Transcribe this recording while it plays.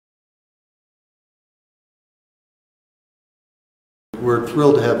We're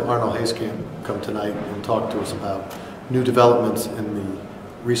thrilled to have Arno Hazekamp come tonight and talk to us about new developments in the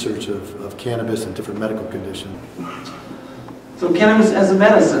research of cannabis and different medical conditions. So cannabis as a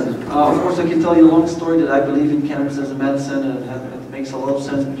medicine. Of course I can tell you a long story that I believe in cannabis as a medicine, and it makes a lot of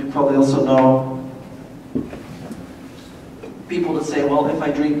sense, but you probably also know people that say, well, if I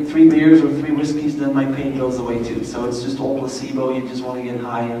drink 3 beers or 3 whiskeys, then my pain goes away too. So it's just all placebo, you just want to get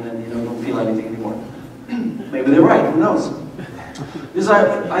high and then you don't feel anything anymore. Maybe they're right, who knows? This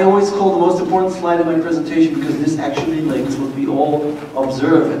I always call the most important slide in my presentation because this actually links what we all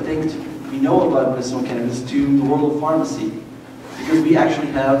observe and think we know about medicinal cannabis to the world of pharmacy. Because we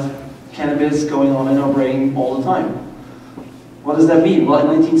actually have cannabis going on in our brain all the time. What does that mean? Well, in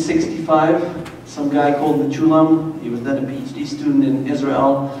 1965, some guy called Mechulam, he was then a PhD student in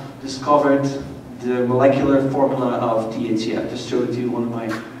Israel, discovered the molecular formula of THC. I just showed it to you in one of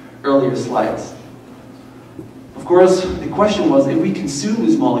my earlier slides. Of course, the question was, if we consume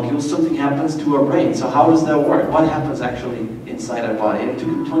these molecules, something happens to our brain. So how does that work? What happens actually inside our body? It took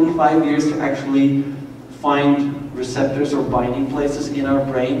him 25 years to actually find receptors or binding places in our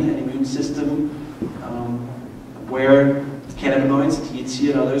brain and immune system where cannabinoids,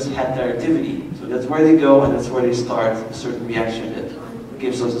 THC and others, had their activity. So that's where they go and that's where they start a certain reaction that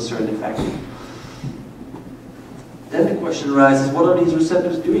gives us a certain effect. Then the question arises, what are these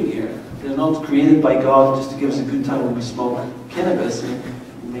receptors doing here? They're not created by God just to give us a good time when we smoke cannabis, and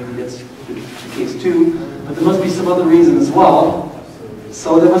maybe that's the case too, but there must be some other reason as well.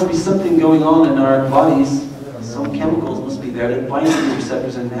 So there must be something going on in our bodies, some chemicals must be there that bind to the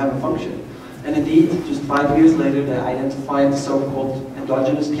receptors and have a function. And indeed, just 5 years later, they identified the so-called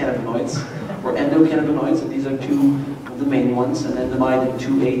endogenous cannabinoids, or endocannabinoids, and these are 2 of the main ones, and endamide and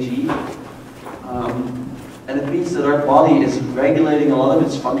 2-AG. And it means that our body is regulating a lot of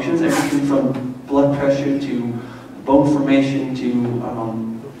its functions, everything from blood pressure to bone formation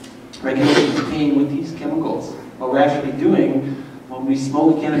to regulation of pain with these chemicals. What we're actually doing when we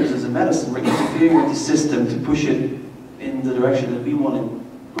smoke cannabis as a medicine, we're interfering with the system to push it in the direction that we want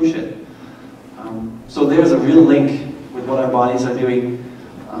to push it. So there's a real link with what our bodies are doing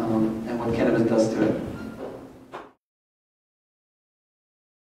and what cannabis does to it.